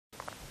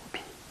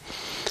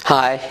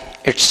Hi,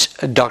 it's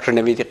Dr.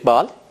 Naveed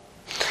Iqbal,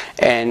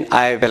 and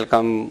I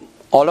welcome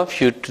all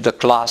of you to the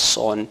class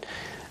on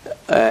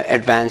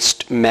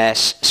advanced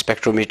mass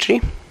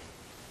spectrometry.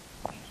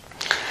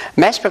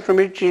 Mass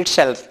spectrometry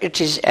itself,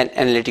 it is an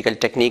analytical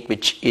technique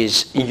which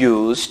is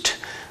used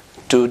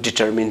to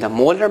determine the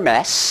molar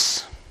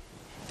mass,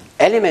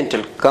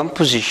 elemental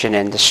composition,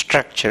 and the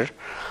structure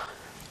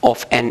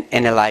of an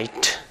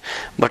analyte.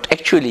 But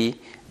actually,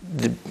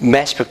 the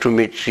mass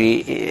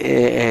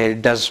spectrometry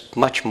does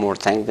much more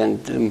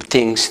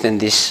things than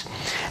this,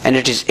 and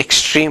it is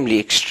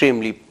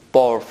extremely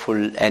powerful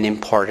and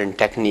important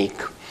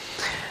technique.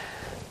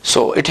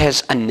 So it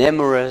has a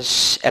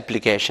numerous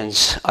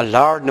applications. A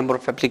large number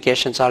of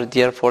applications are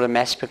there for the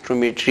mass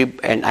spectrometry,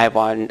 and I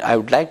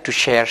would like to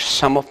share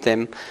some of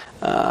them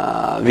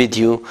with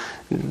you.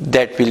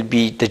 That will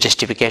be the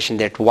justification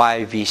that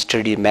why we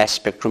study mass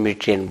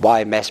spectrometry and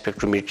why mass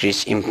spectrometry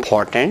is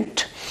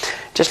important.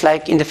 Just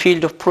like in the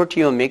field of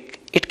proteomics,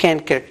 it can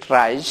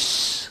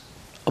characterize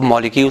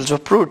molecules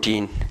of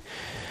protein.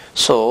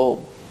 So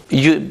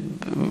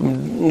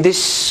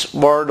this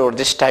word or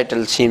this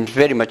title seems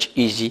very much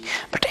easy,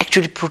 but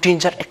actually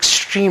proteins are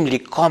extremely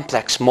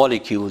complex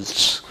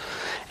molecules,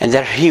 and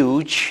they're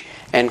huge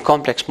and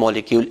complex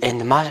molecule,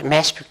 and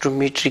mass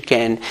spectrometry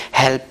can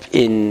help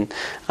in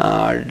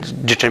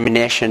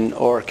determination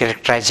or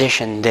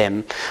characterization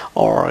them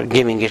or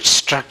giving it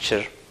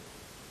structure.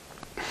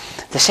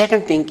 The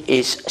second thing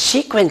is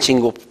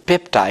sequencing of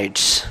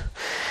peptides.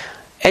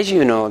 As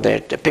you know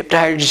that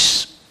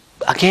peptides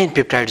are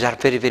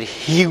very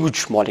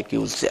huge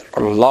molecules. They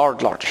are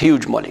large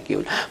huge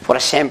molecule. For a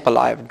sample,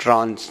 I have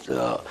drawn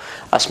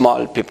a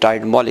small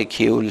peptide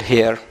molecule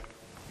here.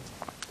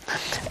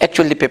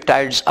 Actually,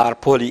 peptides are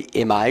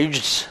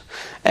polyamides,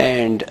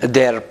 and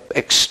they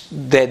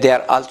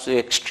are also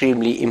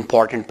extremely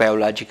important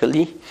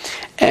biologically.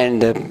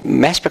 And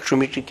mass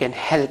spectrometry can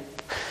help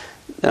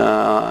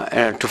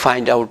to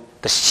find out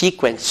the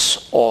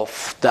sequence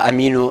of the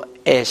amino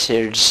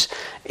acids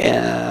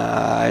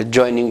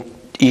joining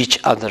each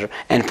other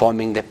and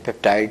forming the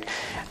peptide.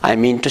 I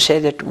mean to say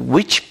that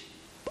which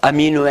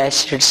amino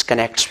acids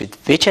connects with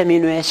which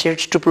amino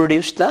acids to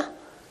produce the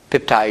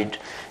peptide.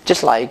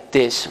 Just like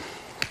this,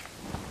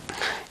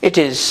 it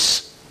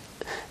is,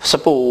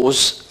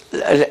 suppose,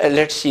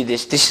 let's see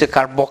this is a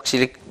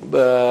carboxylic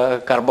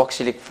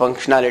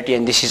functionality,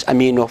 and this is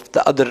amine of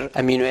the other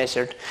amino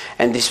acid,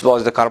 and this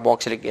was the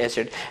carboxylic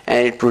acid,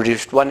 and it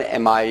produced one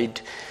amide.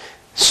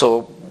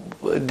 So,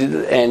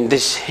 and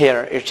this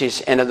here, it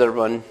is another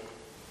one.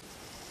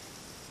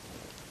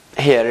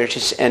 Here it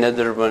is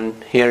another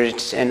one. Here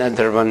it's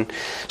another one.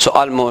 So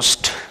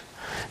almost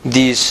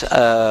these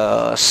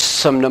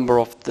some number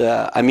of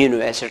the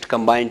amino acids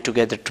combined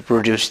together to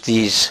produce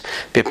these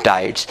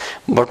peptides.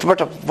 But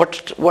what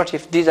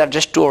if these are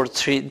just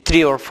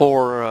three or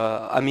four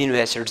amino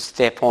acids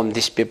they form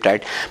this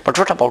peptide? But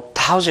what about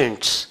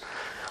thousands,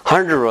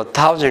 100 or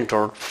 1,000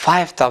 or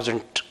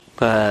 5,000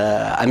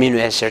 amino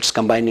acids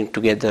combining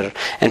together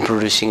and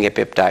producing a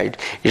peptide?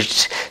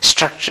 Its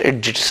structure,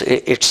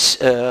 its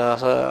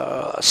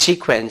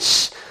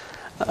sequence.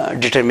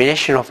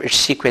 Determination of its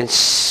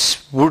sequence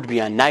would be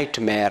a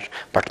nightmare,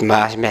 but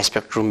mass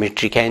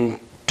spectrometry can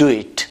do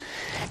it.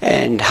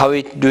 And how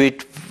it do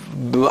it,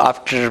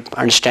 after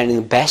understanding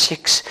the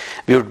basics,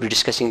 we would be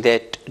discussing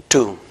that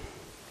too.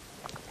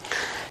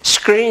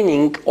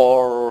 Screening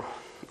or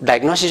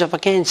diagnosis of a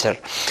cancer.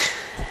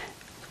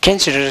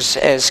 Cancer is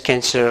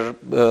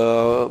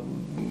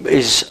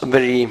a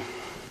very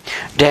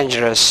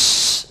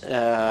dangerous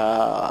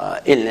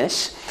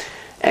illness.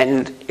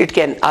 And it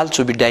can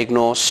also be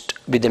diagnosed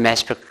with the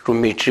mass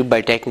spectrometry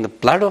by taking the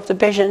blood of the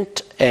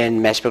patient, and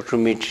mass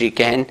spectrometry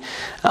can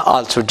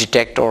also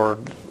detect or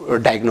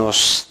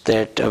diagnose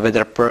that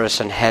whether a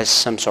person has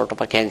some sort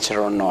of a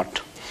cancer or not.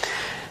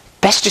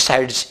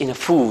 Pesticides in a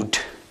food.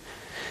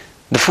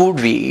 The food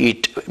we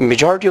eat,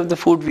 majority of the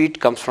food we eat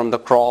comes from the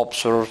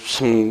crops or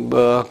some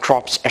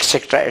crops,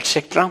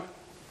 etc.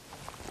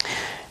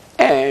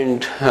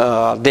 And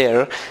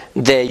there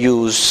they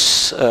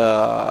use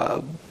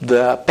the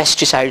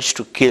pesticides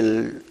to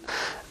kill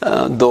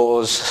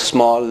those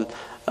small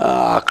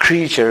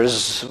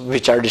creatures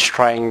which are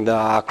destroying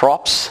the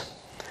crops.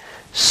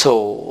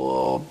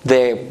 So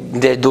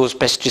those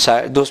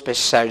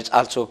pesticides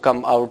also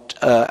come out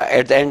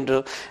at the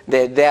end.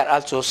 They are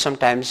also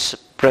sometimes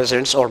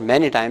present, or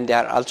many times they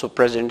are also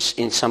present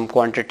in some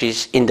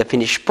quantities in the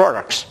finished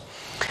products.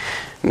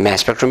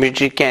 Mass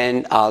spectrometry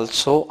can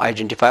also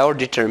identify or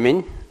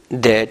determine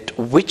that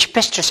which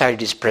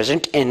pesticide is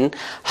present and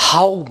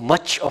how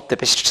much of the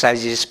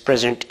pesticide is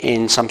present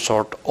in some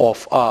sort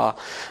of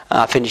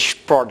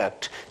finished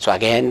product. So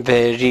again,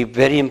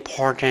 very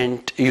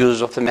important use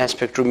of the mass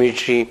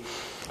spectrometry.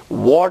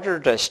 Water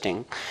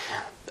testing.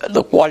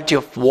 The quality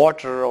of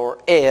water or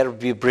air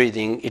we're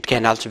breathing, it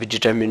can also be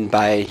determined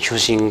by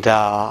using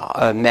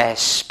the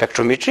mass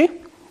spectrometry.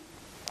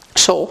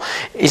 So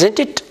isn't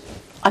it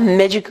a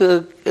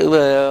magical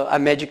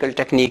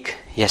technique?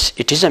 Yes,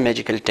 it is a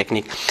magical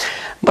technique.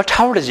 But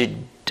how does it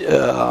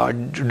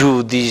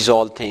do these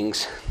all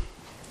things.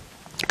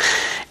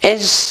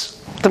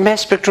 As the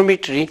mass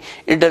spectrometry,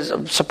 it does.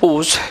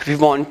 Suppose we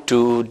want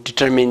to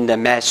determine the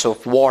mass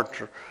of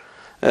water,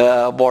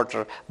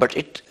 but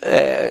it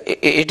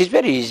is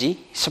very easy.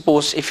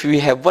 Suppose if we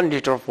have 1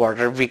 liter of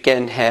water, we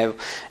can have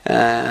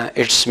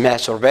its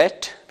mass or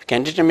weight. We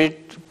can determine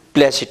it,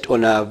 place it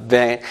on a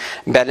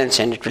balance,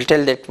 and it will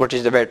tell that what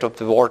is the weight of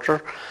the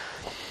water,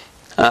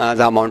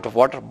 the amount of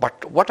water.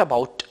 But what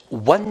about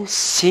one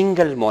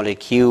single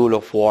molecule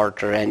of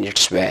water and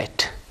its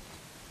weight?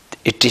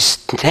 It is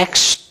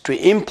next to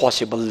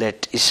impossible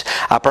that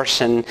a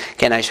person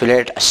can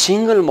isolate a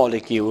single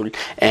molecule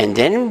and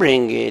then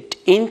bring it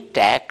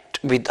intact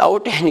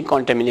without any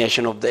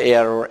contamination of the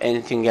air or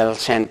anything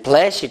else and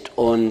place it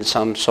on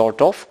some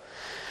sort of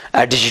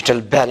a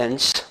digital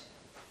balance.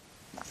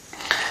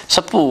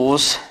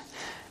 Suppose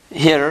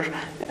here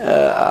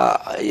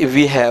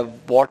we have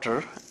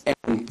water,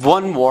 and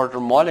one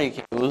water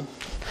molecule,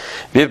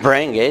 we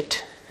bring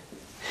it,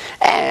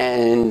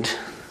 and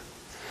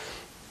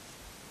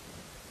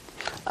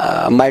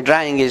my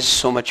drawing is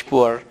so much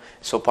poor,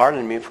 so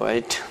pardon me for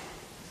it.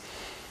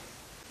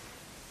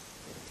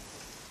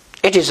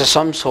 It is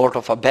some sort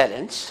of a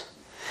balance,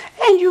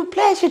 and you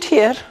place it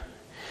here,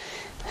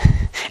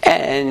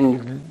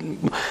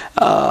 and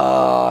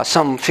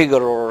some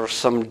figure or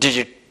some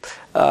digit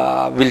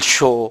will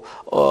show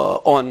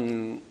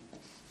on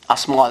a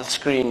small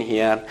screen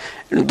here.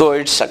 Though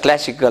it's a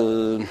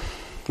classical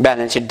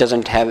balance, it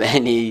doesn't have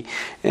any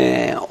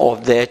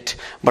of that.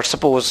 But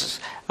suppose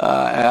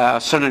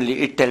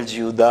suddenly it tells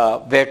you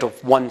the weight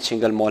of one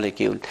single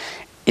molecule.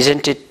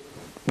 Isn't it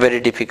very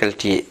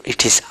difficult?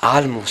 It is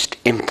almost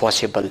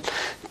impossible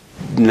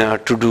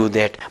to do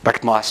that,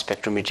 but mass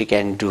spectrometry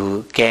can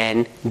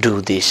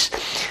do this.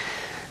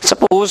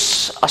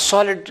 Suppose a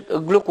solid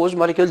glucose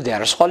molecule, they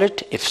are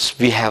solid. If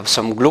we have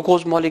some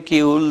glucose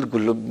molecule,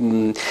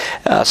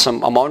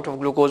 some amount of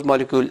glucose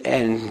molecule,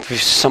 and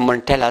if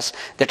someone tell us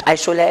that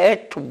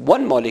isolate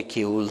one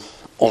molecule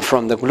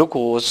from the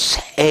glucose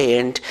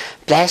and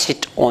place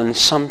it on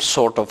some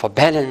sort of a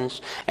balance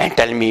and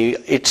tell me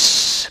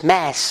its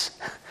mass,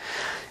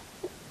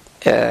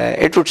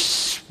 it would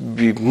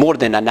be more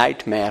than a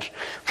nightmare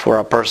for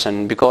a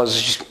person,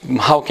 because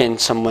how can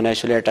someone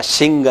isolate a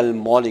single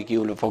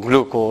molecule of a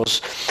glucose?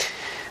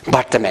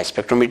 But the mass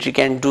spectrometry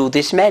can do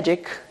this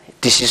magic.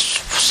 This is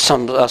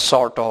some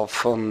sort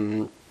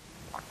of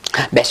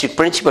basic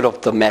principle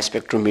of the mass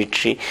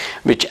spectrometry,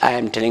 which I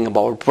am telling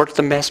about. What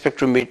the mass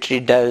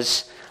spectrometry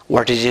does,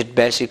 what is its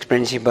basic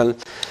principle?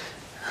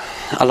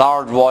 A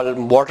large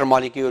water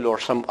molecule or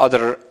some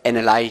other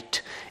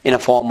analyte in a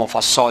form of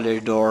a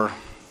solid or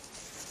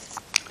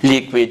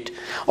liquid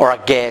or a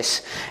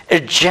gas,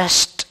 it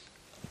just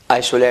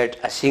isolate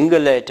a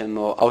single atom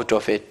out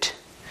of it,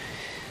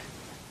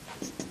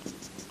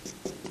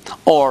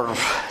 or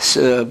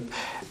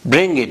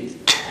bring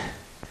it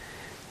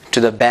to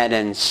the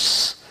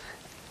balance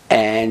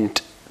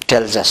and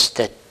tells us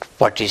that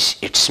what is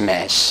its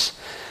mass.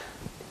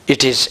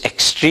 It is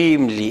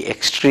extremely,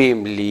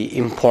 extremely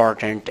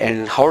important.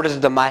 And how does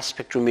the mass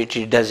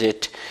spectrometry does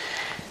it?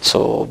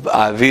 So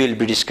we will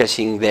be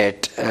discussing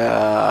that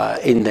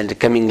in the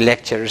coming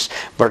lectures.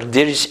 But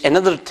there is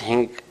another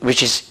thing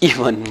which is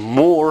even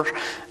more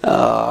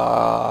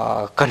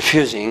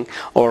confusing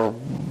or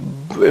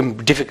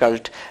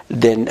difficult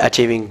than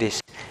achieving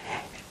this.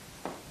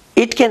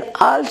 It can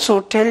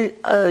also tell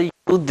you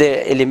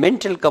the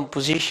elemental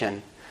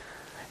composition,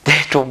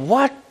 that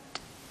what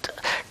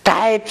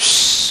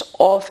types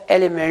of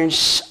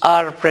elements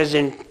are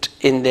present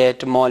in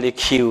that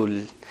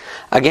molecule.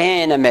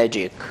 Again, a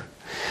magic.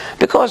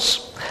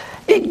 Because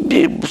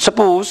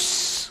suppose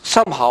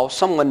somehow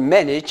someone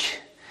manage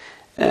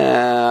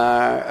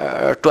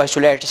to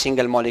isolate a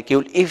single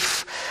molecule,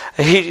 if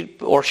he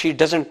or she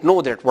doesn't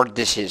know that what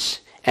this is,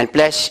 and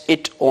place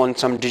it on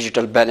some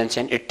digital balance,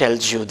 and it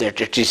tells you that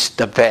it is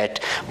the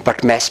weight.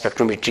 But mass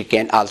spectrometry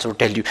can also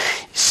tell you,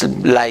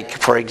 like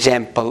for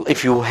example,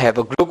 if you have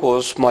a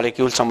glucose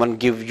molecule, someone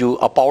give you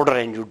a powder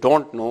and you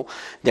don't know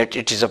that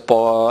it is a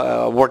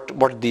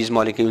what these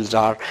molecules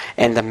are,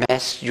 and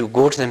you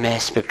go to the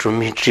mass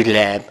spectrometry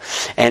lab,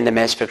 and the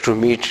mass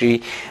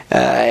spectrometry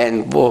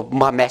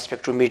mass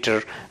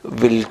spectrometer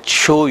will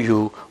show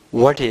you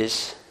what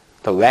is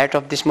the weight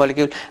of this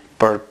molecule.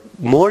 But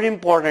more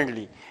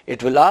importantly,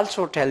 it will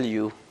also tell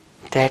you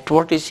that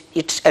what is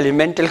its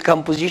elemental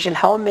composition,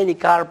 how many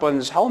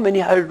carbons, how many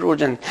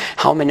hydrogen,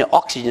 how many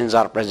oxygens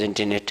are present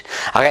in it.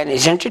 Again,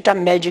 isn't it a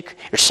magic?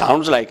 It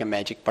sounds like a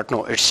magic, but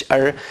no, it's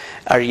a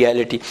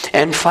reality.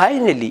 And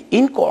finally,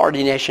 in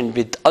coordination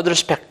with other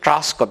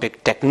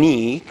spectroscopic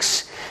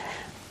techniques,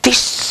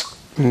 this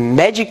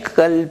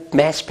magical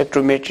mass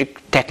spectrometric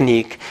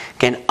technique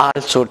can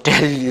also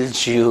tell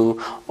you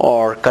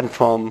or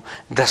confirm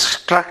the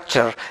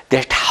structure,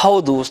 that how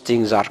those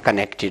things are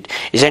connected.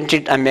 Isn't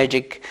it a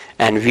magic?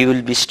 And we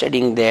will be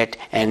studying that,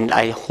 and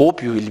I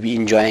hope you will be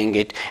enjoying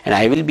it, and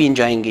I will be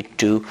enjoying it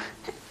too.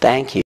 Thank you.